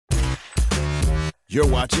You're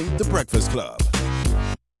watching The Breakfast Club.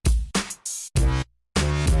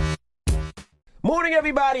 Morning,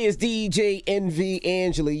 everybody. It's DJ Envy,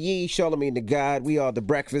 Angela Yee, Charlamagne the God. We are The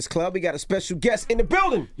Breakfast Club. We got a special guest in the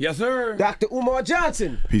building. Yes, sir. Dr. Umar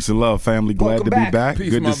Johnson. Peace and love, family. Glad Welcome to back. be back. Peace,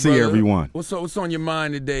 Good my to see brother. everyone. What's on your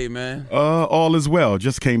mind today, man? All is well.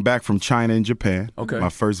 Just came back from China and Japan. Okay. My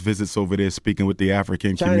first visits over there speaking with the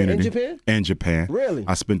African China community. and Japan? And Japan. Really?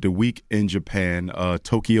 I spent a week in Japan,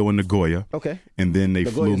 Tokyo and Nagoya. Okay. And then they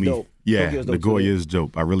Nagoya's flew me. dope. Yeah, Tokyo's dope Nagoya too. is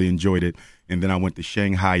dope. I really enjoyed it. And then I went to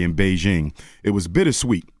Shanghai and Beijing. It was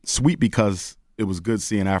bittersweet. Sweet because it was good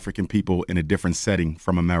seeing African people in a different setting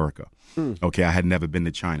from America. Okay, I had never been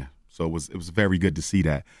to China. So it was very good to see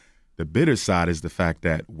that. The bitter side is the fact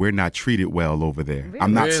that we're not treated well over there.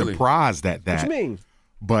 I'm not Really? surprised at that. What you mean?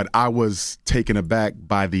 But I was taken aback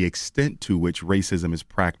by the extent to which racism is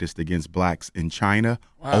practiced against blacks in China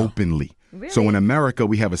openly. Really? So in America,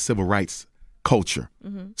 we have a civil rights culture.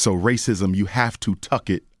 So racism, you have to tuck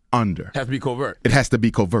it under. Has to be covert. It has to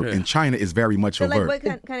be covert. Yeah. And China is very much So, like, overt.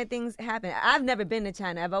 what kind of things happen? I've never been to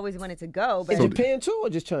China. I've always wanted to go, but In Japan, too, or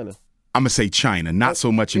just China? I'm going to say China, not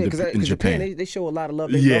so much in, Yeah, in Japan. They show a lot of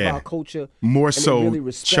love. They Yeah. love our culture. More and they so really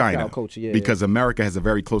respect China, our culture. Yeah, because America has a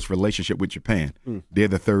very close relationship with Japan. They're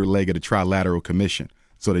the third leg of the Trilateral Commission.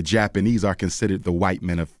 So the Japanese are considered the white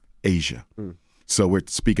men of Asia. So we're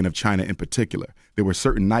speaking of China in particular. There were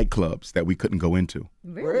certain nightclubs that we couldn't go into.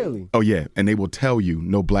 Really? Oh, yeah. And they will tell you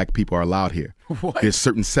no black people are allowed here. What? There's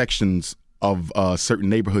certain sections of certain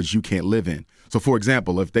neighborhoods you can't live in. So, for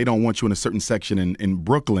example, if they don't want you in a certain section in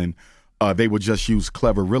Brooklyn, they will just use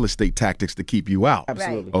clever real estate tactics to keep you out.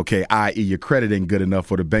 Absolutely. Okay, i.e. your credit ain't good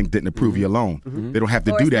enough or the bank didn't approve your loan. They don't have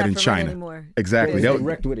to Or do it's that not in for rent China. anymore. Exactly. They're They'll-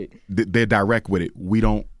 direct with it. They're direct with it. We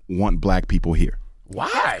don't want black people here. Why?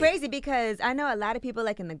 That's crazy because I know a lot of people,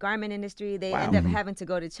 like in the garment industry, they end up having to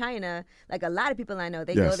go to China. Like a lot of people I know,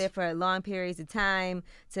 they go Yes. there for long periods of time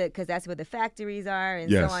because that's where the factories are and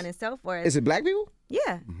Yes. so on and so forth. Is it black people?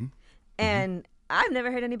 Yeah. And I've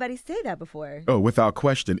never heard anybody say that before. Oh, without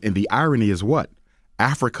question. And the irony is what?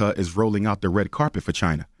 Africa is rolling out the red carpet for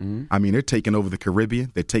China. I mean, they're taking over the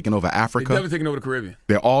Caribbean. They're taking over They Africa. definitely taking over the Caribbean.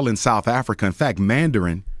 They're all in South Africa. In fact,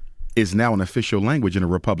 Mandarin is now an official language in the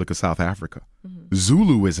Republic of South Africa.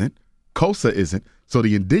 Zulu isn't. Xhosa isn't. So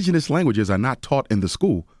the indigenous languages are not taught in the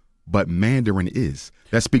school, but Mandarin is.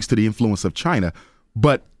 That speaks to the influence of China.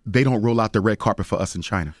 But they don't roll out the red carpet for us in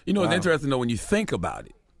China. You know, it's interesting, though, when you think about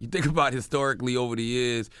it. You think about historically over the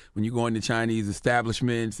years when you go into Chinese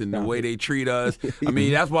establishments and the way they treat us. I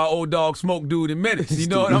mean, that's why Old Dog Smoke dude in minutes. You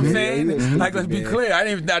know what I'm saying? Like, let's be clear. I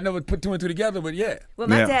never put two and two together, but yeah. Well,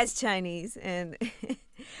 my Yeah. dad's Chinese, and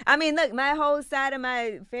I mean, look, my whole side of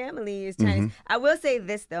my family is Chinese. I will say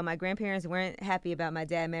this though: my grandparents weren't happy about my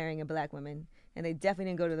dad marrying a black woman, and they definitely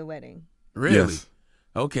didn't go to the wedding. Really? Yes.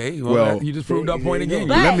 Okay. Well, Well, you just proved our point there you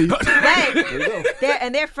again. go.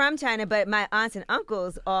 But they're from China, but my aunts and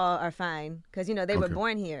uncles all are fine because they were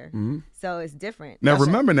born here, so it's different. Now,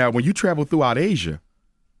 remember now, when you travel throughout Asia,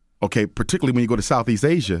 okay, particularly when you go to Southeast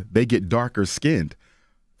Asia, they get darker skinned.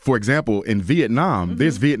 For example, in Vietnam,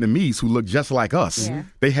 there's Vietnamese who look just like us. Yeah.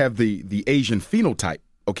 They have the Asian phenotype,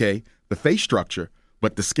 okay, the face structure,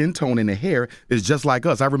 but the skin tone and the hair is just like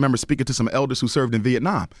us. I remember speaking to some elders who served in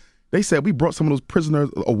Vietnam. They said we brought some of those prisoner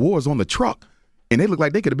of wars on the truck, and they look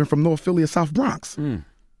like they could have been from North Philly or South Bronx.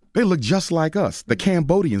 They look just like us. The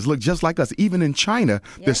Cambodians look just like us. Even in China,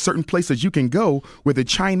 there's certain places you can go where the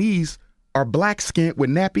Chinese are black skinned with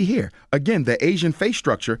nappy hair. Again, the Asian face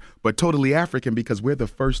structure, but totally African because we're the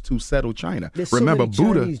first to settle China. There's Remember, so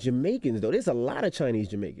many Buddha. Chinese Jamaicans, though. There's a lot of Chinese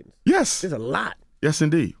Jamaicans. Yes. There's a lot. Yes,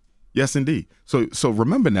 indeed. Yes, indeed. So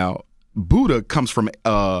remember now, Buddha comes from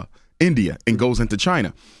India and goes into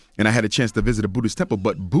China. And I had a chance to visit a Buddhist temple,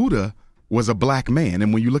 but Buddha was a black man.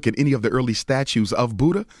 And when you look at any of the early statues of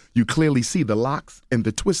Buddha, you clearly see the locks and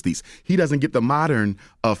the twisties. He doesn't get the modern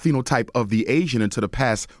phenotype of the Asian until the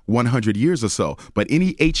past 100 years or so. But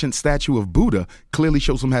any ancient statue of Buddha clearly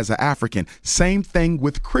shows him as an African. Same thing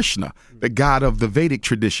with Krishna, the god of the Vedic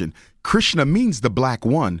tradition. Krishna means the black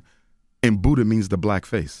one, and Buddha means the black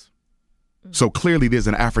face. So clearly there's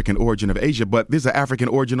an African origin of Asia, but there's an African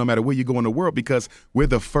origin no matter where you go in the world because we're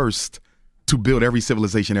the first to build every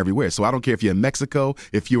civilization everywhere. So I don't care if you're in Mexico,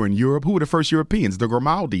 if you're in Europe, who were the first Europeans? The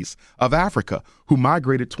Grimaldis of Africa, who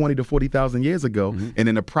migrated 20 to 40,000 years ago, and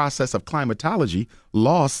in the process of climatology,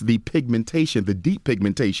 lost the pigmentation, the deep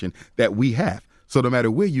pigmentation that we have. So no matter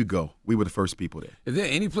where you go, we were the first people there. Is there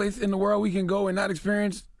any place in the world we can go and not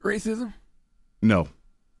experience racism? No,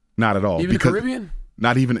 not at all. Even the Caribbean?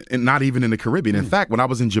 Not even in the Caribbean. In fact, when I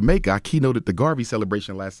was in Jamaica, I keynoted the Garvey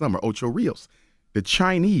celebration last summer, Ocho Rios. The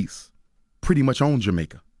Chinese pretty much own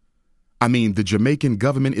Jamaica. I mean, the Jamaican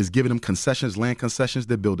government is giving them concessions, land concessions.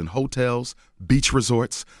 They're building hotels, beach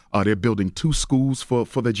resorts. They're building 2 schools for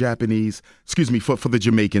the for the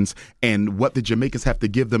Jamaicans. And what the Jamaicans have to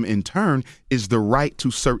give them in turn is the right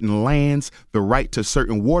to certain lands, the right to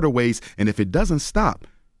certain waterways. And if it doesn't stop,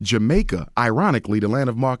 Jamaica, ironically, the land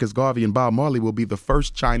of Marcus Garvey and Bob Marley, will be the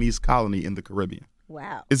first Chinese colony in the Caribbean.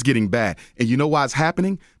 Wow. It's getting bad. And you know why it's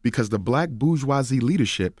happening? Because the black bourgeoisie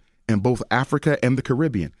leadership in both Africa and the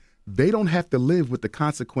Caribbean, they don't have to live with the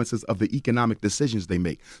consequences of the economic decisions they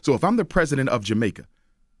make. So if I'm the president of Jamaica,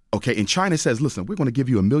 okay, and China says, listen, we're going to give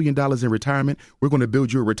you $1 million in retirement. We're going to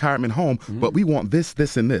build you a retirement home, but we want this,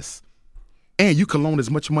 this, and this. And you can loan as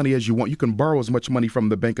much money as you want. You can borrow as much money from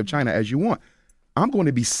the Bank of China as you want. I'm going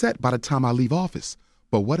to be set by the time I leave office.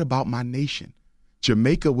 But what about my nation?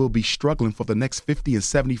 Jamaica will be struggling for the next 50 and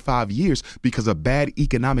 75 years because of bad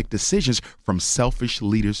economic decisions from selfish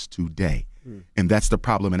leaders today. And that's the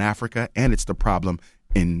problem in Africa, and it's the problem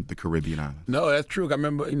in the Caribbean islands. No, that's true. I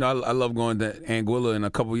remember, I love going to Anguilla, and a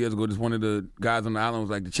couple of years ago, just one of the guys on the island was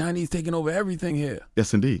like, the Chinese taking over everything here.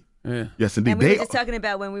 Yes, indeed. Yeah. Yes, indeed. And we were just talking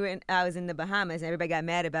about when I was in the Bahamas, and everybody got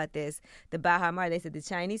mad about this. The Baha Mar, they said the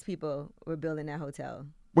Chinese people were building that hotel.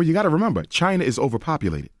 Well, you got to remember, China is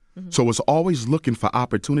overpopulated. So it's always looking for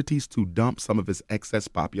opportunities to dump some of its excess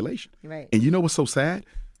population. Right. And you know what's so sad?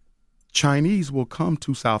 Chinese will come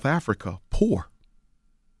to South Africa poor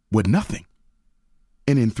with nothing.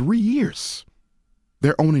 And in 3 years,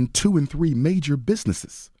 they're owning 2 and 3 major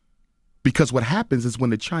businesses. Because what happens is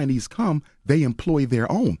when the Chinese come, they employ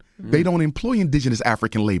their own. They don't employ indigenous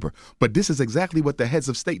African labor. But this is exactly what the heads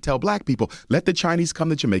of state tell black people. Let the Chinese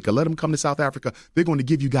come to Jamaica. Let them come to South Africa. They're going to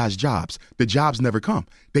give you guys jobs. The jobs never come.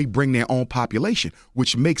 They bring their own population,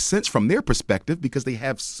 which makes sense from their perspective because they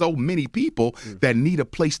have so many people that need a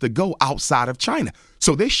place to go outside of China.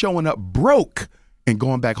 So they're showing up broke and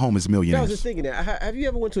going back home as millionaires. I was just thinking that. Have you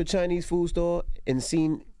ever went to a Chinese food store and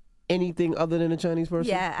seen anything other than a Chinese person?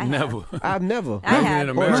 Yeah, I Never. have. I've never. I have.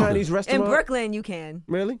 in Or a America. Chinese restaurant? In Brooklyn, you can.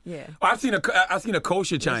 Really? Yeah. I've seen a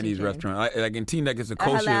kosher Chinese can. restaurant. Like in Teaneck, it's a A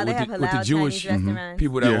kosher halal, they have with the halal Jewish Chinese restaurants.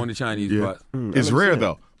 people that Yeah. own the Chinese Yeah. spots. It's rare,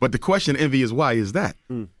 though. But the question, Envy, is why is that?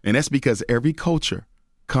 And that's because every culture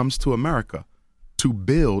comes to America to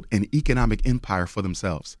build an economic empire for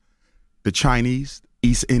themselves. The Chinese,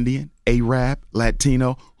 East Indian, Arab,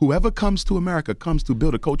 Latino, whoever comes to America comes to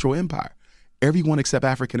build a cultural empire. Everyone except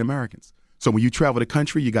African Americans. So when you travel the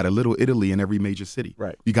country, you got a Little Italy in every major city.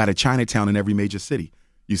 Right. You got a Chinatown in every major city.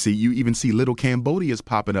 You even see little Cambodias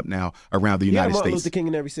popping up now around the You got United Martin States. Luther King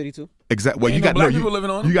in every city, too? Exactly. Well, Ain't you no got black people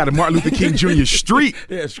living on you them? got a Martin Luther King Jr. street.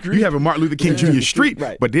 Yeah, street. You have a Martin Luther King Jr. street,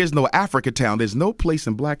 Right. but there's no Africa town. There's no place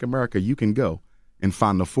in Black America you can go and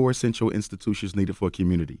find the 4 essential institutions needed for a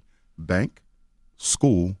community: bank,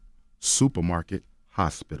 school, supermarket,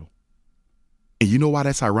 hospital. And you know why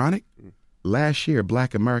that's ironic? Last year,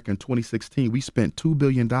 Black America in 2016, we spent $2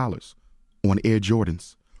 billion on Air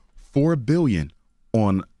Jordans, $4 billion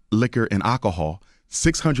on liquor and alcohol,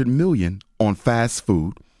 $600 million on fast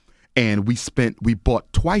food, and we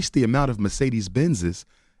bought twice the amount of Mercedes-Benzes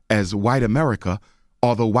as white America,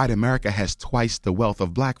 although white America has twice the wealth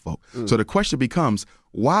of black folk. So the question becomes,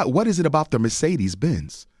 what is it about the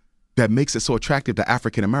Mercedes-Benz that makes it so attractive to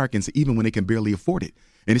African Americans even when they can barely afford it?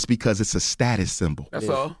 And it's because it's a status symbol. That's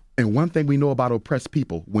all. And one thing we know about oppressed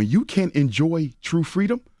people, when you can enjoy true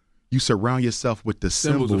freedom, you surround yourself with the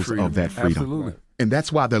symbols of that freedom. Absolutely. And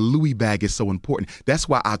that's why the Louis bag is so important. That's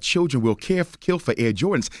why our children will kill for Air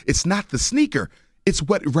Jordans. It's not the sneaker. It's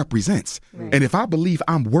what it represents. Right. And if I believe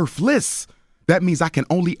I'm worthless, that means I can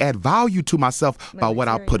only add value to myself by what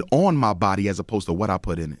I put on my body as opposed to what I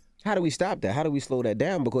put in it. How do we stop that? How do we slow that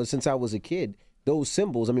down? Because since I was a kid, those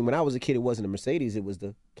symbols, I mean, when I was a kid, it wasn't a Mercedes, it was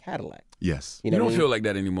the Cadillac. Yes. You know what don't I mean? feel like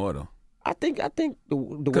that anymore, though. I think the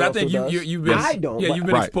world Because I think still does. you've been, I don't. yeah, but you've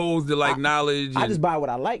been Right. exposed to knowledge. I and- just buy what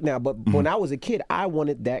I like now. But when I was a kid, I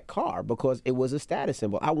wanted that car because it was a status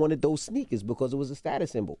symbol. I wanted those sneakers because it was a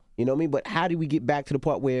status symbol. You know what I mean? But how do we get back to the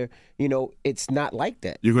part where, it's not like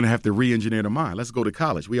that? You're going to have to re-engineer the mind. Let's go to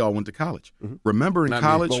college. We all went to college. Remember in Not me.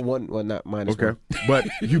 college? Well, not minus Okay. one. But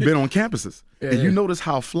you've been on campuses. And you notice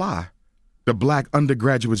how fly the black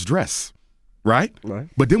undergraduates dress, right? Right.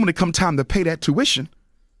 But then when it come time to pay that tuition,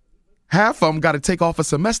 half of them got to take off a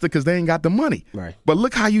semester because they ain't got the money. Right. But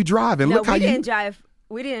look how you drive and No, look how we you. didn't drive.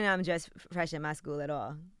 We didn't dress fresh in my school at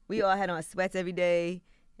all. We all had on sweats every day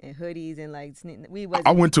and hoodies and we wasn't.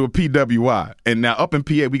 I went to a PWI, and now up in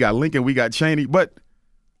PA we got Lincoln, we got Cheney, but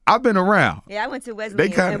I've been around. Yeah, I went to Wesleyan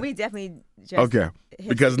kinda- and we definitely dressed Okay.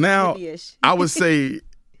 Because now hippie-ish. I would say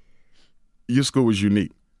your school was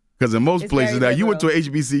unique Because in most It's places very now, you went to an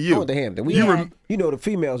liberal. HBCU. I went to Hampton. Yeah. You know, the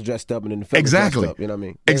females dressed up and then the fellas Exactly. dressed up. You know what I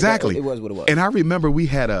mean? Exactly. It was what it was. And I remember we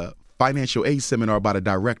had a financial aid seminar by the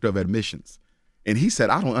director of admissions. And he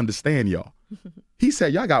said, I don't understand y'all. He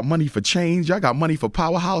said, y'all got money for change. Y'all got money for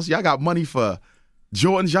Powerhouse. Y'all got money for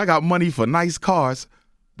Jordans. Y'all got money for nice cars.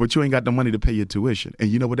 But you ain't got the money to pay your tuition. And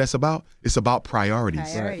you know what that's about? It's about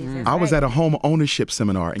priorities. Priorities, I was right. at a home ownership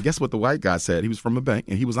seminar, and guess what the white guy said? He was from a bank,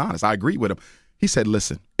 and he was honest. I agreed with him. He said,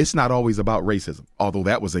 listen, it's not always about racism, although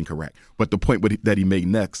that was incorrect. But the point that he made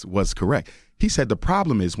next was correct. He said, the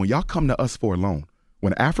problem is when y'all come to us for a loan,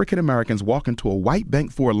 when African Americans walk into a white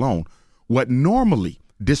bank for a loan, what normally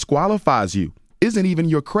disqualifies you isn't even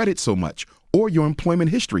your credit so much or your employment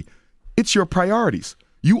history. It's your priorities.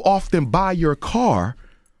 You often buy your car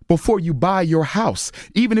before you buy your house.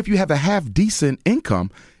 Even if you have a half decent income,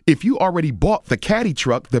 if you already bought the caddy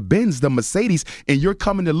truck, the Benz, the Mercedes, and you're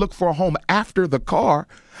coming to look for a home after the car,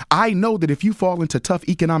 I know that if you fall into tough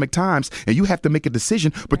economic times and you have to make a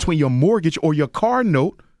decision between your mortgage or your car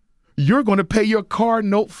note, you're going to pay your car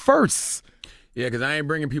note first. Yeah, because I ain't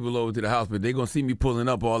bringing people over to the house, but they going to see me pulling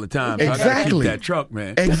up all the time. So I gotta Exactly. keep that truck,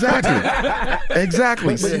 man. Exactly.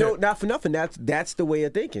 Exactly. But you know, not for nothing, that's the way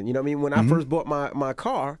of thinking. You know what I mean? When I first bought my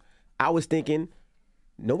car, I was thinking,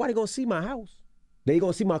 nobody gonna see my house. They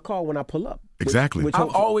gonna see my car when I pull up. Exactly.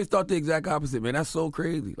 I've always thought the exact opposite, man. That's so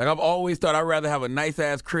crazy. Like, I've always thought I'd rather have a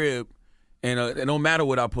nice-ass crib and no matter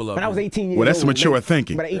what I pull up. But I was 18 years old. Well, that's mature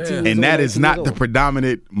thinking. But 18 years And old, that is 18 not years the old.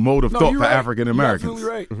 predominant mode of No, thought you're for right. African Americans.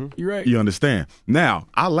 You're absolutely right. You're right. You understand? Now,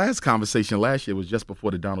 our last conversation last year was just before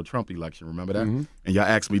the Donald Trump election. Remember that? And y'all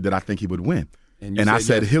asked me did I think he would win. And you And I said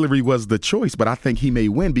said yes. Hillary was the choice, but I think he may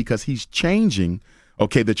win because he's changing,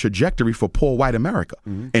 the trajectory for poor white America.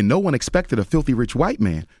 And no one expected a filthy rich white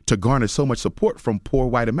man to garner so much support from poor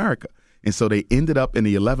white America. And so they ended up in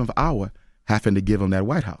the 11th hour having to give him that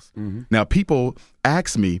White House. Now, people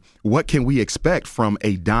ask me, what can we expect from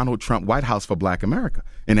a Donald Trump White House for black America?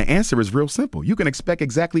 And the answer is real simple. You can expect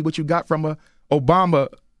exactly what you got from a Obama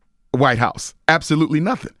White House. Absolutely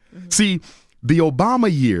nothing. See, the Obama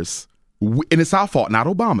years, and it's our fault, not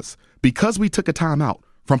Obama's, because we took a time out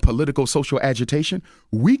from political social agitation,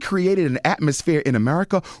 we created an atmosphere in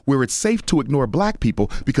America where it's safe to ignore black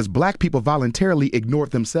people because black people voluntarily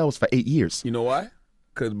ignored themselves for 8 years. You know why?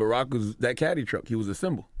 Because Barack was that caddy truck. He was a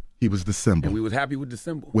symbol. He was the symbol. And we was happy with the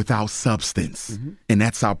symbol. Without substance. And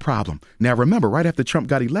that's our problem. Now, remember, right after Trump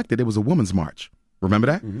got elected, there was a women's march. Remember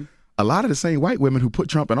that? A lot of the same white women who put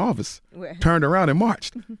Trump in office turned around and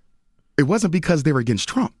marched. It wasn't because they were against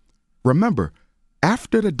Trump. Remember,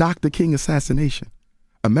 after the Dr. King assassination,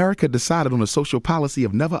 America decided on a social policy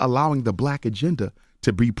of never allowing the black agenda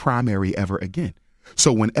to be primary ever again.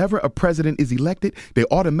 So whenever a president is elected, they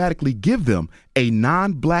automatically give them a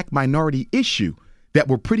non-black minority issue that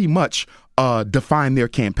will pretty much define their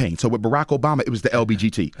campaign. So with Barack Obama, it was the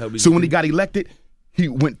LBGT. So when he got elected, he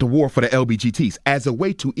went to war for the LBGTs as a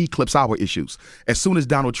way to eclipse our issues. As soon as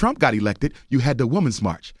Donald Trump got elected, you had the Women's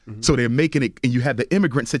March. So they're making it, and you had the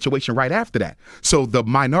immigrant situation right after that. So the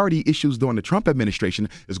minority issues during the Trump administration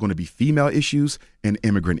is going to be female issues and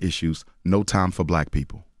immigrant issues. No time for black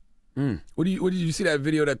people. What did you see that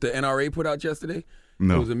video that the NRA put out yesterday?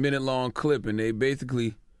 No. It was a minute-long clip, and they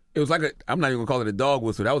basically, it was like I'm not even going to call it a dog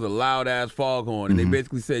whistle. That was a loud-ass foghorn. And they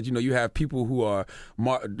basically said, you have people who are,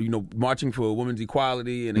 marching for women's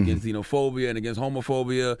equality and against xenophobia and against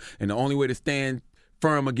homophobia, and the only way to stand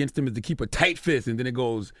firm against them is to keep a tight fist. And then it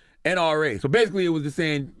goes NRA. So basically it was just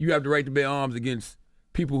saying you have the right to bear arms against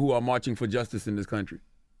people who are marching for justice in this country.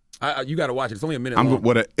 You got to watch it. It's only a minute long.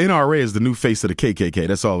 What NRA is the new face of the KKK.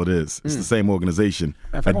 That's all it is. It's the same organization,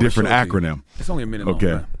 a different acronym. It's only a minute long. Okay.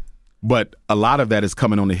 Man. But a lot of that is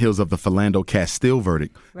coming on the heels of the Philando Castile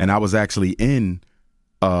verdict. Right. And I was actually in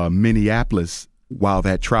Minneapolis while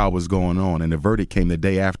that trial was going on, and the verdict came the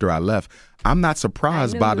day after I left. I'm not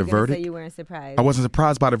surprised by the verdict. Say you weren't surprised. I wasn't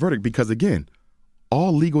surprised by the verdict because, again,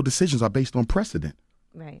 all legal decisions are based on precedent.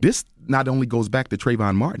 Right. This not only goes back to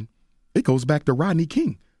Trayvon Martin, it goes back to Rodney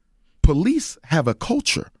King. Police have a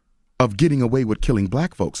culture of getting away with killing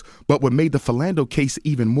black folks. But what made the Philando case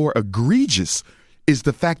even more egregious is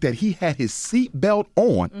the fact that he had his seatbelt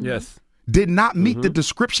on. Yes. Did not meet the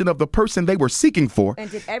description of the person they were seeking for. And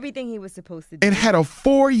did everything he was supposed to do. And had a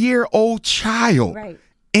 4-year-old child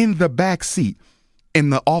in the back seat.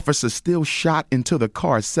 And the officer still shot into the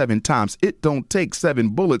car 7 times. It don't take 7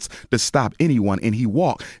 bullets to stop anyone. And he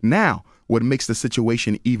walked. Now, what makes the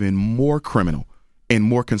situation even more criminal and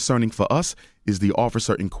more concerning for us is the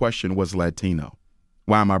officer in question was Latino.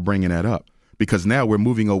 Why am I bringing that up? Because now we're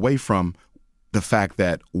moving away from the fact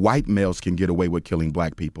that white males can get away with killing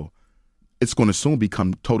black people. it's going to soon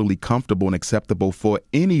become totally comfortable and acceptable for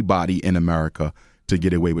anybody in America to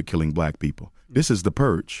get away with killing black people. This is the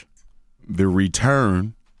purge, the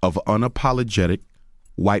return of unapologetic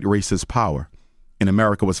white racist power. And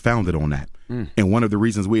America was founded on that. And one of the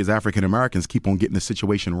reasons we as African Americans keep on getting the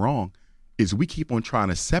situation wrong is we keep on trying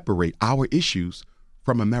to separate our issues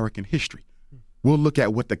from American history. We'll look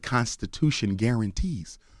at what the Constitution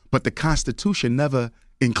guarantees, but the Constitution never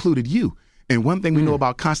included you. And one thing we know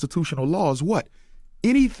about constitutional law is what?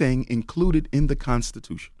 Anything included in the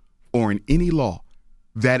Constitution or in any law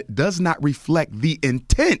that does not reflect the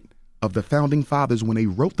intent of the founding fathers when they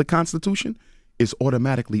wrote the Constitution is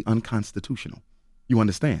automatically unconstitutional. You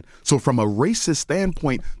understand? So from a racist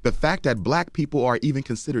standpoint, the fact that black people are even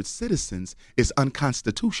considered citizens is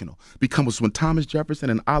unconstitutional. Because when Thomas Jefferson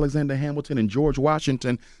and Alexander Hamilton and George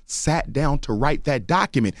Washington sat down to write that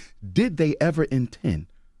document, did they ever intend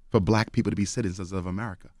for black people to be citizens of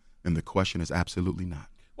America? And the question is absolutely not.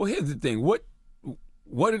 Well, here's the thing.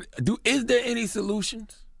 Is there any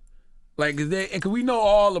solutions? Like, because we know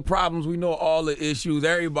all the problems, we know all the issues,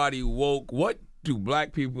 everybody woke. What do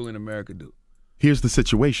black people in America do? Here's the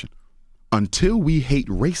situation. Until we hate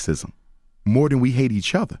racism more than we hate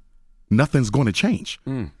each other, nothing's going to change.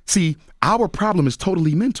 See, our problem is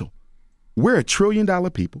totally mental. We're $1 trillion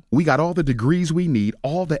people. We got all the degrees we need,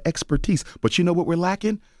 all the expertise. But you know what we're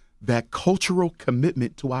lacking? That cultural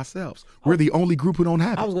commitment to ourselves. We're the only group who don't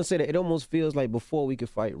have it. I was going to say that it almost feels like before we could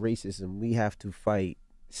fight racism, we have to fight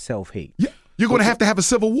self-hate. Yeah. You're going to have a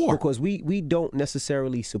civil war. Because we don't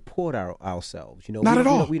necessarily support ourselves. You know, Not at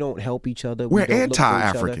all. We don't help each other. We're we don't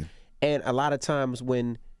anti-African. And a lot of times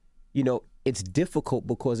when, you know, it's difficult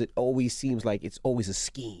because it always seems like it's always a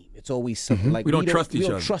scheme. It's always something like we don't trust each other.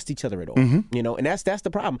 We don't trust each other at all. You know, and that's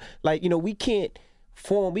the problem. Like, you know, we can't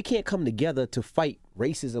come together to fight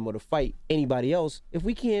racism or to fight anybody else if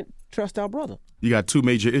we can't trust our brother. You got two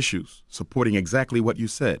major issues supporting exactly what you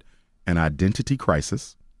said: an identity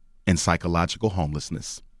crisis and psychological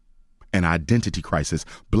homelessness. An identity crisis.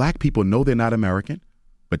 Black people know they're not American,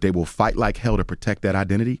 but they will fight like hell to protect that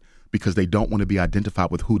identity because they don't want to be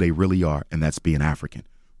identified with who they really are, and that's being African.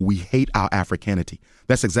 We hate our Africanity.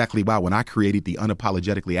 That's exactly why when I created the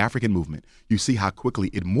Unapologetically African movement, you see how quickly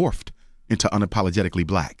it morphed into Unapologetically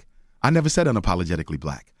Black. I never said unapologetically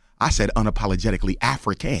black. I said unapologetically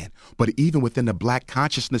African. But even within the black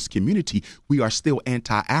consciousness community, we are still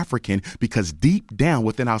anti-African because deep down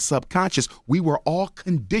within our subconscious, we were all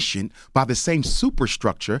conditioned by the same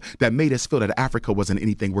superstructure that made us feel that Africa wasn't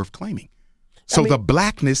anything worth claiming. So the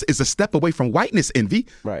blackness is a step away from whiteness, Envy,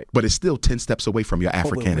 right? But it's still 10 steps away from your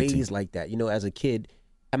Africanity. But we're raised like that. You know, as a kid,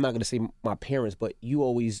 I'm not going to say my parents, but you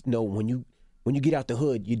always know when you get out the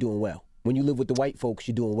hood, you're doing well. When you live with the white folks,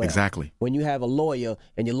 you're doing well. Exactly. When you have a lawyer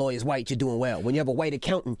and your lawyer's white, you're doing well. When you have a white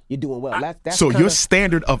accountant, you're doing well. That's so your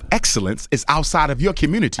standard of excellence is outside of your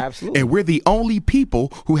community. Absolutely. And we're the only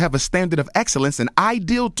people who have a standard of excellence, an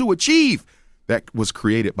ideal to achieve, that was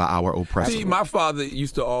created by our oppressors. See, my father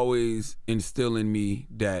used to always instill in me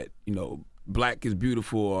that, you know, black is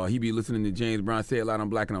beautiful, or he'd be listening to James Brown say a lot, I'm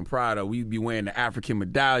black and I'm proud, or we'd be wearing the African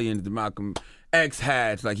medallions, the Malcolm X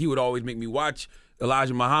hats. Like, he would always make me watch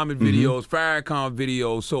Elijah Muhammad videos, Farrakhan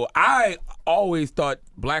videos. So I always thought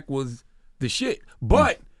black was the shit.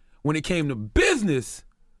 But when it came to business,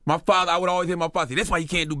 I would always hear my father say, that's why you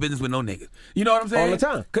can't do business with no niggas. You know what I'm saying? All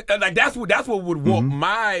the time. Like, that's what would warp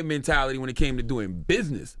my mentality when it came to doing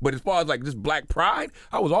business. But as far as like just black pride,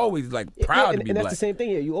 I was always like proud to be and black. that's the same thing.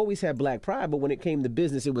 Yeah, you always had black pride, but when it came to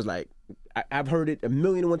business, it was like, I've heard it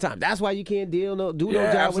 1,000,001 times. That's why you can't do no job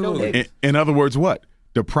absolutely. with no niggas. In other words, what?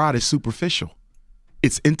 The pride is superficial.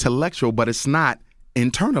 It's intellectual, but it's not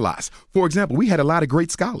internalized. For example, we had a lot of great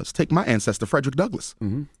scholars. Take my ancestor, Frederick Douglass,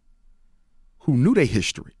 who knew their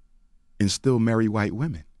history and still marry white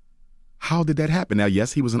women. How did that happen? Now,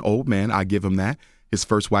 yes, he was an old man. I give him that. His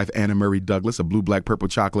first wife, Anna Murray Douglass, a blue, black, purple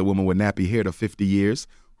chocolate woman with nappy hair of 50 years,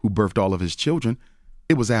 who birthed all of his children.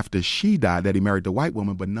 It was after she died that he married the white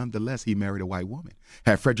woman, but nonetheless, he married a white woman.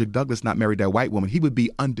 Had Frederick Douglass not married that white woman, he would be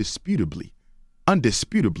undisputably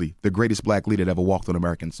the greatest black leader that ever walked on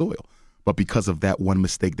American soil. But because of that one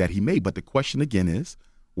mistake that he made. But the question again is,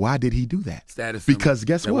 why did he do that? Status because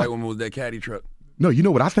symbol. Guess that what? That white woman was that caddy truck. No, you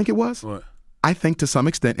know what I think it was? What? I think to some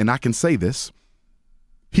extent, and I can say this,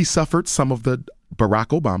 he suffered some of the Barack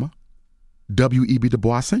Obama, W.E.B. Du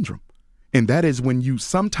Bois syndrome. And that is when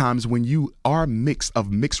you are mixed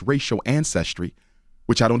racial ancestry,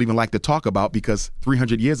 which I don't even like to talk about because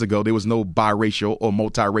 300 years ago, there was no biracial or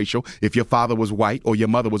multiracial. If your father was white or your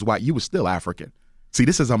mother was white, you were still African. See,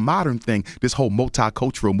 this is a modern thing, this whole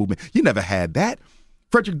multicultural movement. You never had that.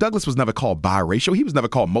 Frederick Douglass was never called biracial. He was never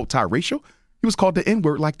called multiracial. He was called the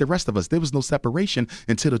N-word like the rest of us. There was no separation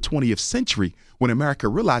until the 20th century when America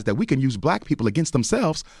realized that we can use black people against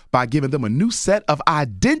themselves by giving them a new set of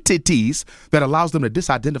identities that allows them to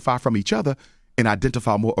disidentify from each other and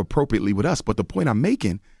identify more appropriately with us. But the point I'm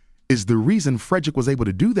making is the reason Frederick was able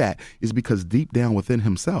to do that is because deep down within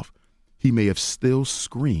himself, he may have still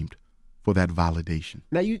screamed for that validation.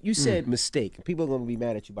 Now, you said mistake. People are going to be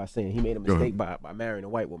mad at you by saying he made a mistake by marrying a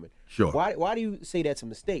white woman. Sure. Why do you say that's a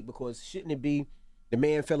mistake? Because shouldn't it be the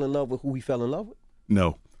man fell in love with who he fell in love with?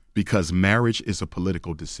 No, because marriage is a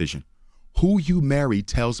political decision. Who you marry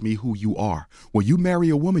tells me who you are. When you marry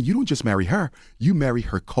a woman, you don't just marry her. You marry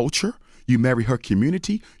her culture. You marry her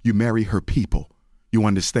community. You marry her people. You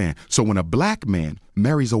understand? So when a black man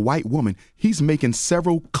marries a white woman, he's making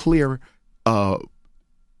several clear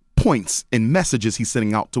points and messages he's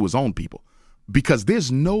sending out to his own people, because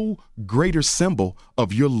there's no greater symbol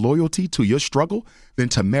of your loyalty to your struggle than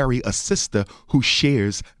to marry a sister who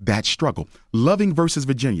shares that struggle. Loving versus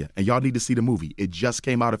Virginia, and y'all need to see the movie. It just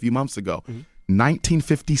came out a few months ago.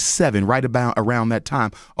 1957, right about around that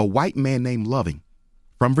time, a white man named Loving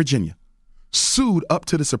from Virginia sued up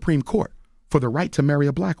to the Supreme Court for the right to marry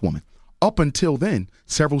a black woman. Up until then,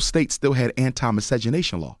 several states still had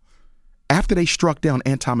anti-miscegenation law. After they struck down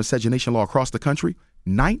anti-miscegenation law across the country,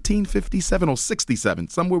 1957 or 67,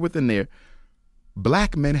 somewhere within there,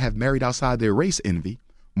 black men have married outside their race envy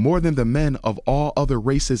more than the men of all other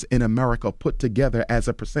races in America put together as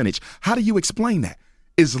a percentage. How do you explain that?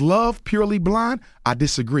 Is love purely blind? I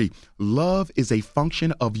disagree. Love is a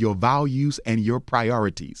function of your values and your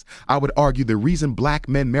priorities. I would argue the reason black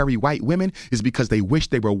men marry white women is because they wish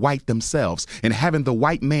they were white themselves, and having the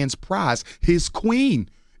white man's prize, his queen,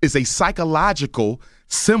 is a psychological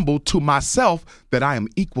symbol to myself that I am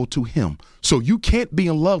equal to him. So you can't be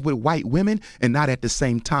in love with white women and not at the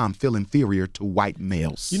same time feel inferior to white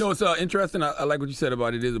males. You know, it's interesting. I like what you said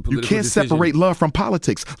about it is a political You can't decision. separate love from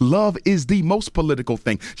politics. Love is the most political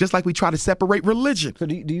thing, just like we try to separate religion. So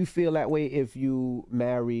do you feel that way if you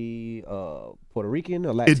marry Puerto Rican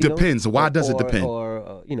or Latino? It depends. Why does it depend?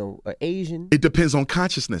 Or Asian? It depends on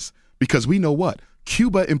consciousness, because we know what?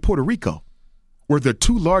 Cuba and Puerto Rico were the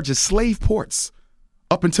two largest slave ports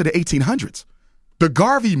up into the 1800s. The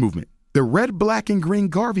Garvey movement, the red, black, and green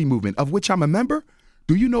Garvey movement, of which I'm a member.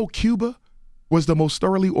 Do you know Cuba was the most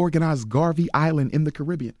thoroughly organized Garvey island in the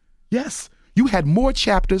Caribbean? Yes. You had more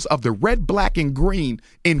chapters of the red, black, and green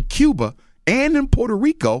in Cuba and in Puerto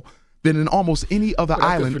Rico than in almost any other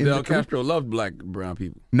island in the Caribbean. Fidel Castro loved black and brown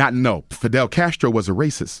people. No. Fidel Castro was a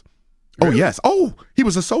racist. Really? Oh, yes. Oh, he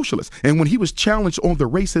was a socialist. And when he was challenged on the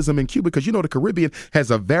racism in Cuba, because you know the Caribbean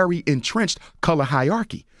has a very entrenched color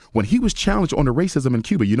hierarchy. When he was challenged on the racism in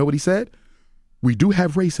Cuba, you know what he said? We do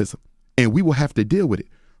have racism, and we will have to deal with it.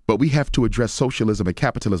 But we have to address socialism and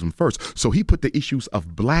capitalism first. So he put the issues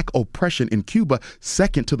of black oppression in Cuba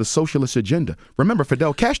second to the socialist agenda. Remember,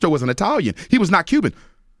 Fidel Castro was an Italian. He was not Cuban.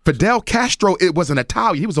 Fidel Castro, it was an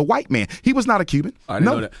Italian. He was a white man. He was not a Cuban. I didn't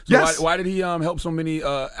know that. So yes. why did he help so many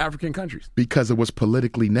African countries? Because it was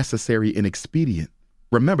politically necessary and expedient.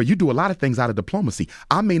 Remember, you do a lot of things out of diplomacy.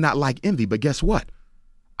 I may not like envy, but guess what?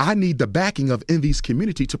 I need the backing of envy's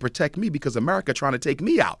community to protect me, because America trying to take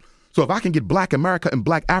me out. So if I can get black America and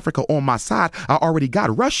black Africa on my side, I already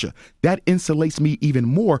got Russia. That insulates me even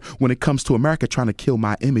more when it comes to America trying to kill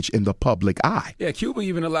my image in the public eye. Yeah, Cuba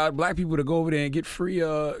even allowed black people to go over there and get free,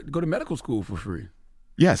 go to medical school for free.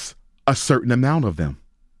 Yes, a certain amount of them.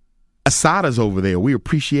 Asada's over there. We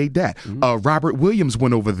appreciate that. Robert Williams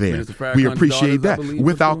went over there. We appreciate that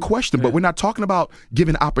without question. Yeah. But we're not talking about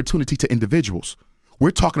giving opportunity to individuals. We're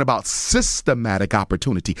talking about systematic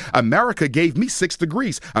opportunity. America gave me 6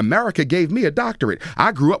 degrees. America gave me a doctorate.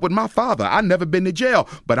 I grew up with my father. I never been to jail,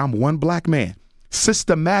 but I'm one black man.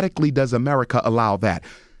 Systematically does America allow that.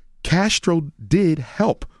 Castro did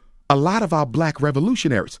help a lot of our black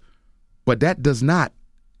revolutionaries, but that does not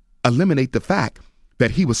eliminate the fact that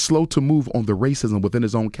he was slow to move on the racism within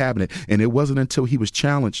his own cabinet. And it wasn't until he was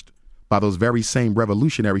challenged by those very same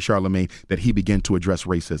revolutionary Charlemagne that he began to address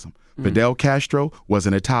racism. Fidel Castro was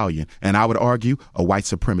an Italian, and I would argue a white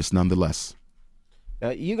supremacist nonetheless.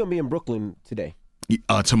 You're going to be in Brooklyn today.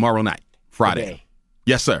 Tomorrow night, Friday. Today.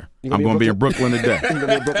 Yes, sir. I'm going to be in Brooklyn today. You're going to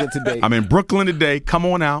be in Brooklyn today. I'm in Brooklyn today. Come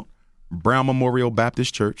on out. Brown Memorial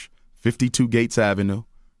Baptist Church, 52 Gates Avenue.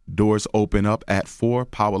 Doors open up at 4,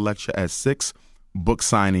 power lecture at 6, book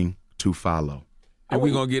signing to follow. And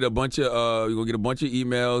we're gonna get a bunch of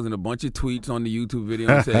emails and a bunch of tweets on the YouTube video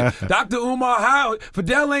and say, Dr. Umar, how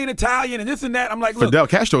Fidel ain't Italian and this and that. I'm like, look, Fidel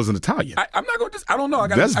Castro's an Italian. I'm not gonna just. I don't know. I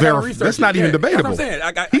got That's research. That's not even debatable. That's what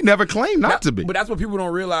I'm saying. He never claimed not to be. But that's what people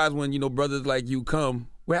don't realize when brothers like you come.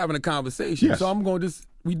 We're having a conversation. Yes. So I'm gonna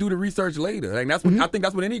we do the research later. Like that's what I think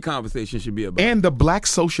that's what any conversation should be about. And the black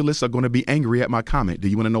socialists are going to be angry at my comment. Do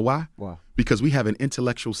you want to know why? Why? Because we have an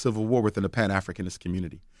intellectual civil war within the Pan-Africanist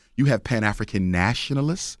community. You have Pan-African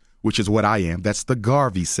nationalists, which is what I am. That's the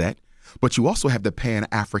Garvey set. But you also have the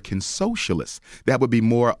Pan-African socialists. That would be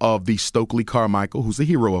more of the Stokely Carmichael, who's a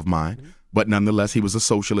hero of mine. But nonetheless, he was a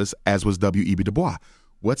socialist, as was W.E.B. Du Bois.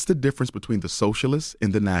 What's the difference between the socialists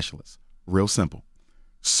and the nationalists? Real simple.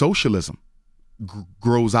 Socialism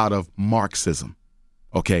grows out of Marxism,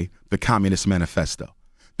 okay, the Communist Manifesto,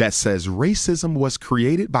 that says racism was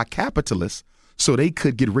created by capitalists so they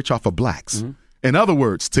could get rich off of blacks. In other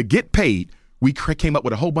words, to get paid, we came up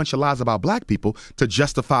with a whole bunch of lies about black people to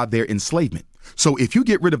justify their enslavement. So if you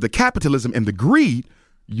get rid of the capitalism and the greed,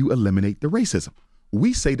 you eliminate the racism.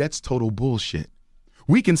 We say that's total bullshit.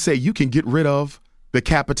 We can say you can get rid of the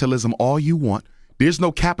capitalism all you want. There's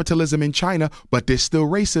no capitalism in China, but there's still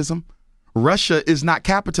racism. Russia is not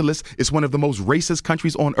capitalist. It's one of the most racist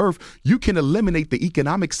countries on earth. You can eliminate the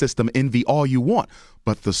economic system envy all you want,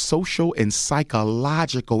 but the social and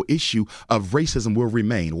psychological issue of racism will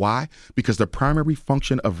remain. Why? Because the primary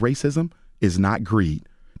function of racism is not greed.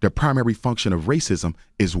 The primary function of racism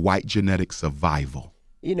is white genetic survival.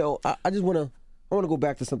 You know, I just want to go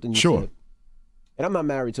back to something you said. And I'm not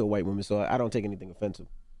married to a white woman, so I don't take anything offensive.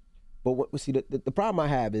 But see, the problem I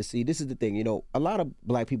have is, this is the thing. You know, a lot of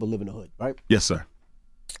black people live in the hood, right? Yes, sir.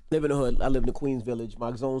 Live in the hood. I live in the Queens Village.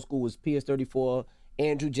 My zone school was PS34.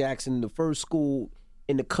 Andrew Jackson, the first school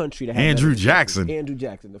in the country to have Andrew Jackson. Andrew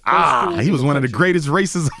Jackson. The first he was one of the greatest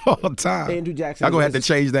racists of all time. Andrew Jackson. I'm going to have to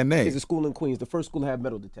change that name. It's a school in Queens, the first school to have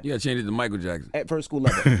metal detectors. You got to change it to Michael Jackson. At first school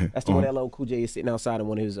level. That's the one LL Cool J is sitting outside on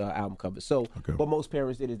one of his album covers. So what most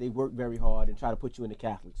parents did is they work very hard and try to put you in the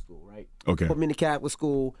Catholic school, right? Okay. Put me in the Catholic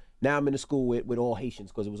school. Now I'm in the school with all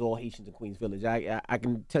Haitians because it was all Haitians in Queens Village. I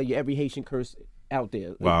can tell you every Haitian curse out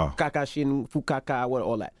there. Wow. Kakashin, Fukaka,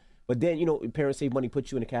 all that. But then, parents save money,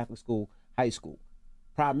 put you in a Catholic school, high school.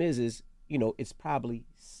 Problem is, it's probably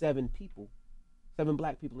 7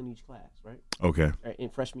 black people in each class, right? Okay. In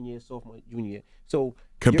freshman year, sophomore, junior year. So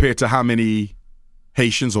compared to how many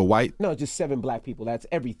Haitians or white? No, just 7 black people. That's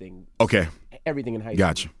everything. Okay. Everything in high school.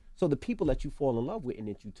 Gotcha. So the people that you fall in love with and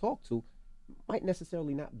that you talk to might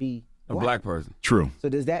necessarily not be a black person. True. So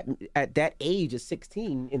does that, at that age of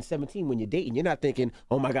 16 and 17 when you're dating, you're not thinking,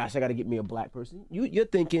 oh my gosh, I got to get me a black person. You're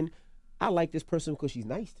thinking, I like this person because she's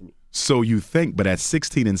nice to me. So you think, but at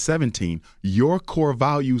 16 and 17, your core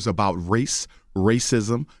values about race,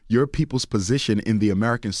 racism, your people's position in the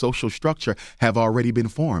American social structure have already been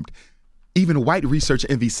formed. Even white research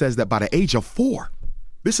envy says that by the age of 4,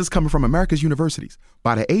 this is coming from America's universities,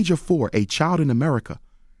 by the age of 4, a child in America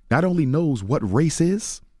not only knows what race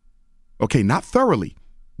is, okay, not thoroughly,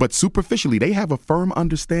 but superficially, they have a firm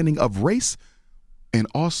understanding of race and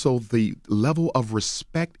also the level of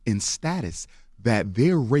respect and status that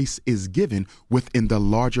their race is given within the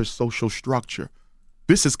larger social structure.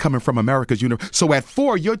 This is coming from America's university. So at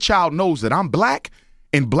 4, your child knows that I'm black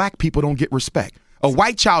and black people don't get respect. A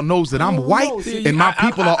white child knows that I'm white and my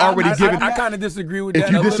people are already given. I kind of disagree with that.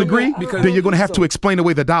 If you disagree, because then you're going to have to explain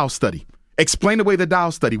away the Dow study. Explain away the Dow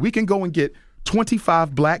study. We can go and get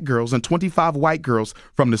 25 black girls and 25 white girls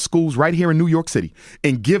from the schools right here in New York City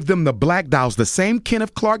and give them the black Dows, the same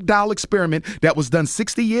Kenneth Clark Dow experiment that was done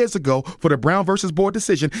 60 years ago for the Brown versus Board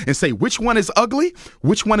decision and say which one is ugly,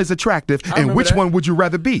 which one is attractive, and which one would you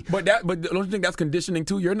rather be? But don't you think that's conditioning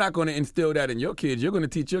too? You're not going to instill that in your kids. You're going to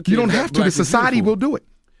teach your kids. You don't have to. The society will do it.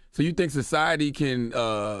 So you think society can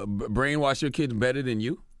brainwash your kids better than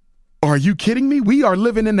you? Are you kidding me? We are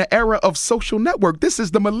living in the era of social network. This is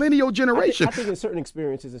the millennial generation. I think in certain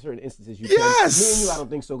experiences, in certain instances, you yes. can. Me and you, I don't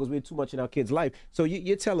think so because we're too much in our kids' life. So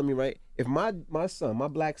you're telling me, right, if my son, my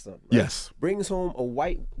black son, right, yes, brings home a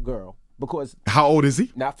white girl, because... How old is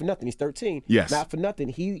he? Not for nothing. He's 13. Yes. Not for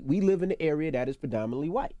nothing. We live in an area that is predominantly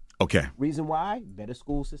white. Okay. Reason why? Better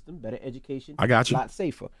school system, better education. I got you. A lot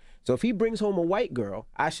safer. So if he brings home a white girl,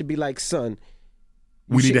 I should be like, son...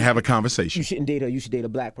 We need to have a conversation. You shouldn't date her. You should date a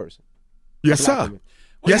black person. Yes, sir. Well,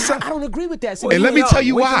 yes, sir. I don't agree with that. And let me tell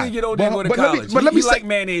you why. When he get older and go to college. Let me like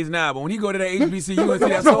mayonnaise now, but when he go to that HBCU and see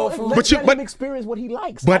that soul food. Let him experience what he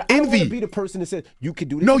likes. But I envy. don't want to be the person that says, you can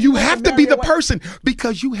do this. No, you have to be the person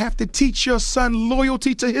because you have to teach your son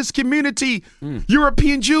loyalty to his community.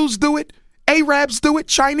 European Jews do it. Arabs do it,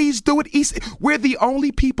 Chinese do it, we're the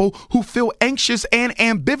only people who feel anxious and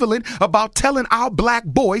ambivalent about telling our black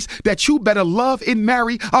boys that you better love and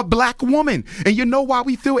marry a black woman. And you know why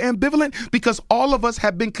we feel ambivalent? Because all of us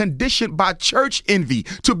have been conditioned by church envy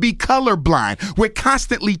to be colorblind. We're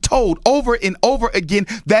constantly told over and over again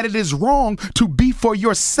that it is wrong to be for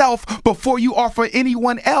yourself before you are for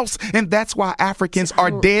anyone else. And that's why Africans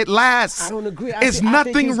are dead last. I don't agree. There's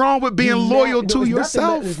nothing wrong with being loyal to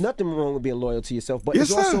yourself. There's nothing wrong with being loyal to yourself, but Yes,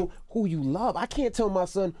 it's also sir. who you love. I can't tell my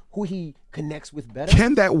son who he connects with better.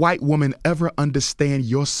 Can that white woman ever understand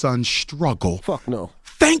your son's struggle? Fuck no.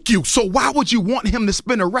 Thank you. So why would you want him to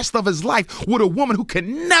spend the rest of his life with a woman who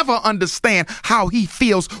can never understand how he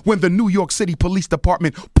feels when the New York City Police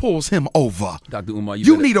Department pulls him over? Dr. Umar,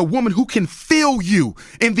 You need a woman who can feel you.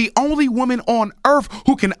 And the only woman on earth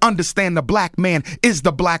who can understand the black man is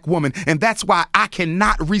the black woman. And that's why I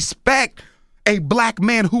cannot respect a black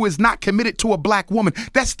man who is not committed to a black woman.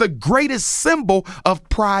 That's the greatest symbol of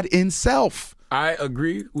pride in self. I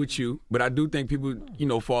agree with you, but I do think people,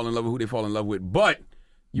 fall in love with who they fall in love with. But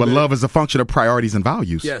love is a function of priorities and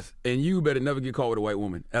values. yes, and you better never get caught with a white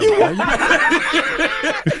woman. Ever.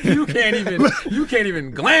 You can't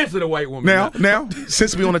even glance at a white woman. Now,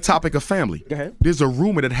 since we're on the topic of family, Go ahead. there's a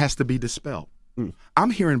rumor that has to be dispelled.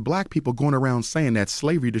 I'm hearing black people going around saying that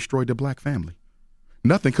slavery destroyed the black family.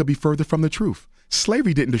 Nothing could be further from the truth.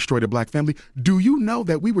 Slavery didn't destroy the black family. Do you know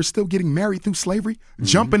that we were still getting married through slavery?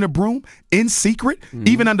 Jumping the broom in secret,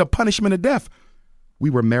 even under punishment of death. We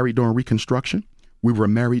were married during Reconstruction. We were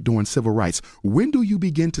married during civil rights. When do you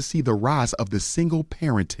begin to see the rise of the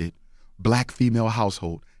single-parented black female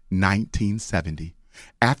household? 1970.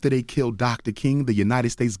 After they killed Dr. King, the United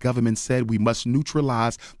States government said we must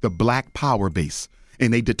neutralize the black power base.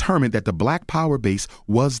 And they determined that the black power base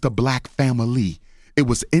was the black family. It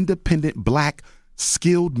was independent black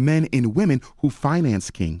skilled men and women who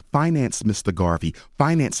financed King, financed Mr. Garvey,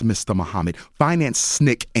 financed Mr. Muhammad, financed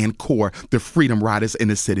SNCC and CORE, the Freedom Riders and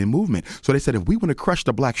the sit-in movement. So they said, if we want to crush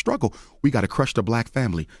the black struggle, we got to crush the black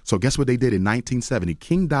family. So guess what they did in 1970?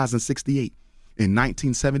 King dies in 68. In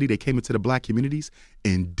 1970, they came into the black communities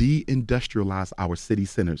and de-industrialized our city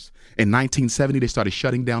centers. In 1970, they started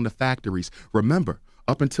shutting down the factories. Remember,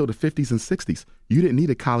 up until the 50s and 60s, you didn't need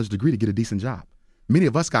a college degree to get a decent job. Many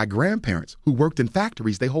of us got grandparents who worked in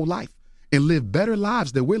factories their whole life and lived better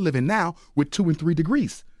lives than we're living now with 2 and 3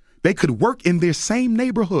 degrees. They could work in their same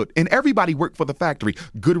neighborhood, and everybody worked for the factory.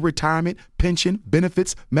 Good retirement, pension,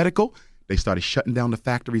 benefits, medical. They started shutting down the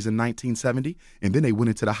factories in 1970, and then they went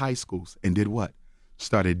into the high schools and did what?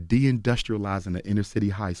 Started deindustrializing the inner city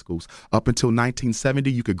high schools. Up until 1970,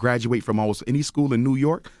 you could graduate from almost any school in New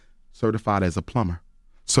York certified as a plumber,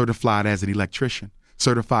 certified as an electrician,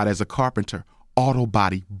 certified as a carpenter, auto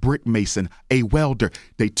body, brick mason, a welder.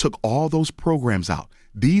 They took all those programs out.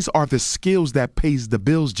 These are the skills that pays the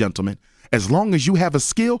bills, gentlemen. As long as you have a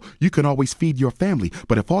skill, you can always feed your family.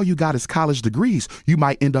 But if all you got is college degrees, you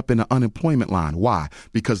might end up in the unemployment line. Why?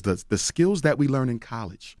 Because the skills that we learn in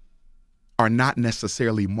college are not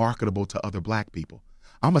necessarily marketable to other black people.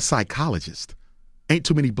 I'm a psychologist. Ain't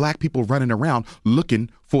too many black people running around looking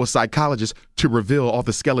for a psychologist to reveal all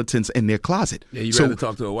the skeletons in their closet. Yeah, you'd rather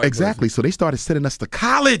talk to a white Exactly. person. So they started sending us to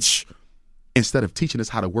college instead of teaching us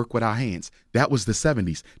how to work with our hands. That was the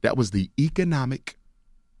 70s. That was the economic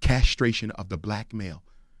castration of the black male.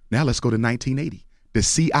 Now let's go to 1980. The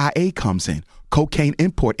CIA comes in, cocaine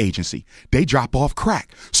import agency. They drop off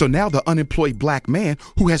crack. So now the unemployed black man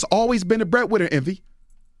who has always been a breadwinner, Envy,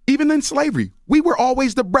 even in slavery, we were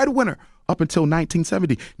always the breadwinner up until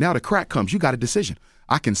 1970. Now the crack comes. You got a decision.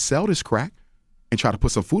 I can sell this crack and try to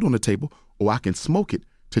put some food on the table, or I can smoke it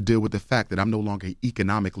to deal with the fact that I'm no longer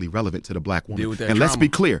economically relevant to the black woman. Deal with that and let's trauma. be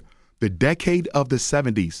clear, the decade of the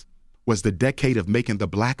 70s was the decade of making the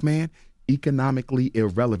black man economically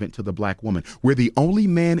irrelevant to the black woman. We're the only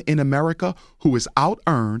man in America who is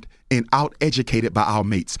out-earned and out-educated by our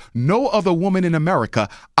mates. No other woman in America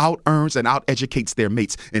out-earns and out-educates their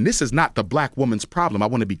mates. And this is not the black woman's problem. I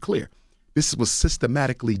want to be clear. This was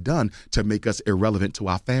systematically done to make us irrelevant to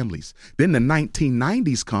our families. Then the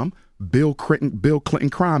 1990s come, Bill Clinton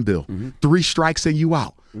crime bill, 3 strikes and you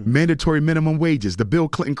out. Mandatory minimum wages, the Bill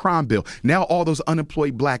Clinton crime bill. Now all those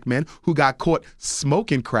unemployed black men who got caught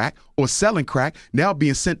smoking crack or selling crack now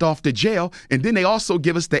being sent off to jail. And then they also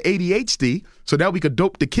give us the ADHD so that we could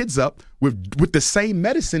dope the kids up with the same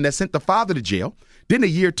medicine that sent the father to jail. Then the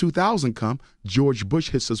year 2000 come, George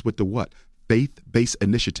Bush hits us with the what? Faith-based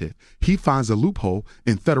initiative. He finds a loophole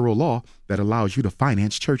in federal law that allows you to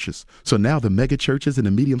finance churches. So now the mega churches and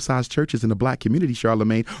the medium-sized churches in the black community,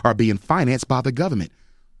 Charlamagne, are being financed by the government.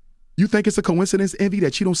 You think it's a coincidence, Envy,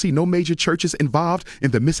 that you don't see no major churches involved in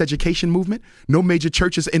the miseducation movement? No major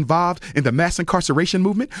churches involved in the mass incarceration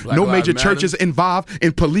movement? Black No Lives major Matter. churches involved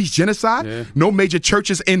in police genocide? Yeah. No major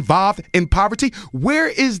churches involved in poverty? Where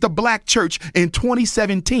is the black church in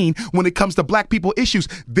 2017 when it comes to black people issues?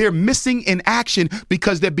 They're missing in action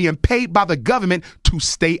because they're being paid by the government to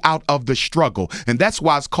stay out of the struggle. And that's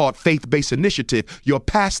why it's called faith-based initiative. Your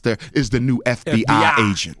pastor is the new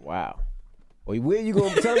FBI agent. Wow. Well, where you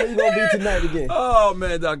going to tell me you going to be tonight again? Oh,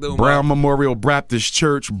 man, Dr. Umar. Brown Memorial Baptist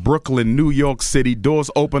Church, Brooklyn, New York City.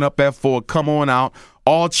 Doors open up at 4. Come on out.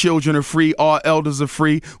 All children are free. All elders are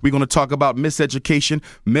free. We're going to talk about miseducation,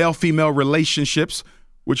 male-female relationships,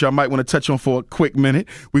 which I might want to touch on for a quick minute.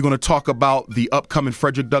 We're going to talk about the upcoming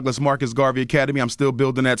Frederick Douglass Marcus Garvey Academy. I'm still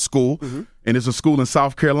building that school. Mm-hmm. And it's a school in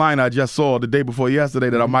South Carolina I just saw the day before yesterday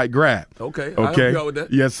that I might grab. Okay. I'll help you out with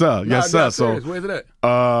that. Yes, sir. Yes, sir. So, where's it at?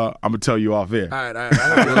 I'm going to tell you off air. All right.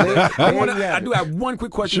 I do have one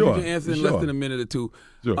quick question you can answer in less than a minute or two.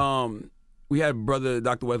 Sure. We had Brother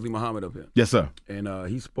Dr. Wesley Muhammad up here. Yes, sir. And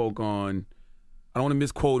he spoke on, I don't want to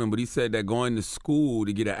misquote him, but he said that going to school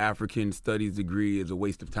to get an African studies degree is a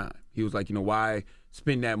waste of time. He was like, why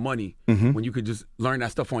spend that money when you could just learn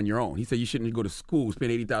that stuff on your own? He said you shouldn't go to school,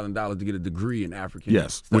 spend $80,000 to get a degree in African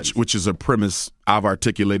studies. which is a premise I've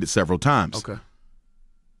articulated several times. Okay.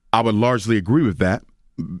 I would largely agree with that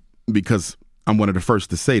because I'm one of the first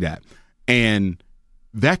to say that. And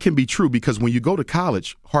that can be true because when you go to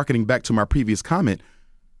college, hearkening back to my previous comment,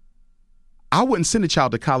 I wouldn't send a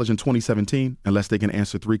child to college in 2017 unless they can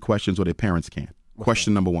answer 3 questions or their parents can. Okay.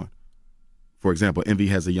 Question number 1. For example, Envy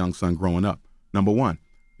has a young son growing up. Number 1,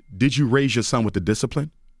 did you raise your son with the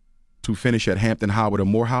discipline to finish at Hampton Howard or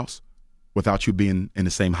Morehouse without you being in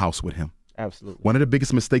the same house with him? Absolutely. One of the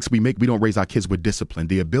biggest mistakes we make, we don't raise our kids with discipline,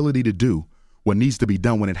 the ability to do what needs to be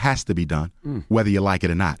done when it has to be done, whether you like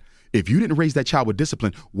it or not. If you didn't raise that child with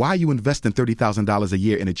discipline, why are you investing $30,000 a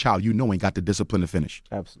year in a child you know ain't got the discipline to finish?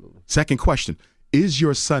 Absolutely. Second question, is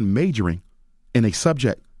your son majoring in a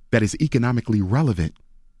subject that is economically relevant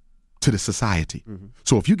to the society? Mm-hmm.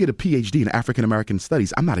 So if you get a PhD in African American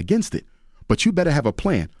studies, I'm not against it, but you better have a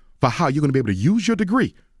plan for how you're going to be able to use your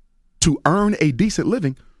degree to earn a decent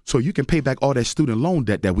living so you can pay back all that student loan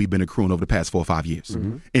debt that we've been accruing over the past 4 or 5 years.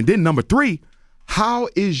 Mm-hmm. And then number 3, how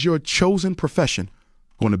is your chosen profession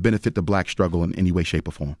going to benefit the black struggle in any way, shape,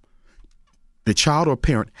 or form? The child or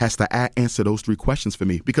parent has to answer those 3 questions for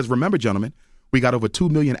me. Because remember, gentlemen, we got over 2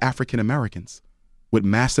 million African Americans with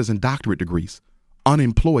master's and doctorate degrees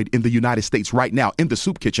unemployed in the United States right now in the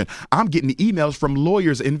soup kitchen. I'm getting emails from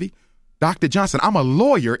lawyers, Envy. Dr. Johnson, I'm a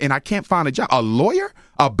lawyer and I can't find a job. A lawyer?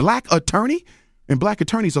 A black attorney? And black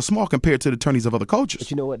attorneys are small compared to the attorneys of other cultures.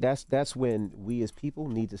 But you know what? That's when we as people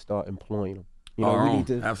need to start employing them. We need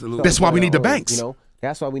to absolutely. That's why we need the banks.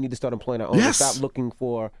 That's why we need to start employing our own. Yes. Stop looking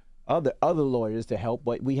for other lawyers to help,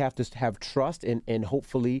 but we have to have trust and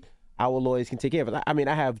hopefully our lawyers can take care of it. I mean,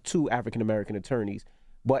 I have 2 African American attorneys,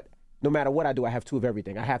 but no matter what I do, I have 2 of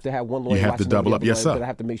everything. I have to have one lawyer. You have to double up, yes, sir. I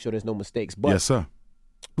have to make sure there's no mistakes. But yes, sir.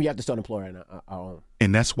 We have to start employing our own.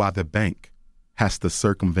 And that's why the bank has to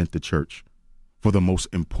circumvent the church for the most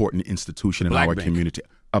important institution in our community,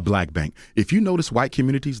 a black bank. If you notice white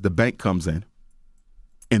communities, the bank comes in,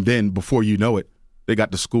 and then before you know it, they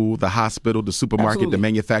got the school, the hospital, the supermarket, Absolutely. the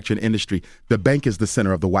manufacturing industry. The bank is the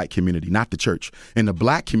center of the white community, not the church. In the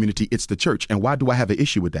black community, it's the church. And why do I have an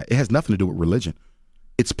issue with that? It has nothing to do with religion.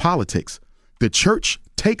 It's politics. The church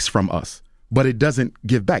takes from us, but it doesn't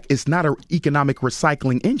give back. It's not an economic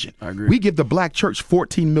recycling engine. I agree. We give the black church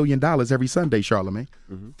 $14 million every Sunday, Charlamagne.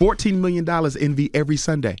 Mm-hmm. $14 million Envy every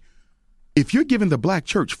Sunday. If you're giving the black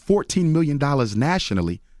church $14 million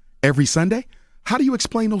nationally every Sunday, how do you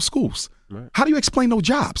explain those schools? Right. How do you explain those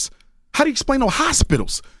jobs? How do you explain those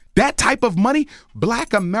hospitals? That type of money,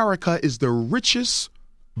 black America is the richest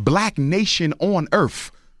black nation on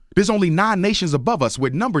earth. There's only 9 nations above us.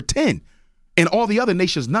 We're number 10. And all the other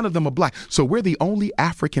nations, none of them are black. So we're the only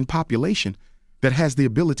African population that has the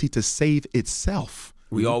ability to save itself.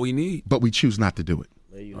 We all we need. But we choose not to do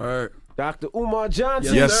it. All right. Dr. Umar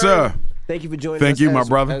Johnson. Yes, sir. Thank you for joining us. Thank you, my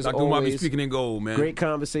brother. Dr. Umar be speaking in gold, man. Great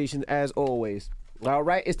conversation as always. All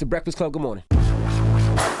right, it's the Breakfast Club. Good morning.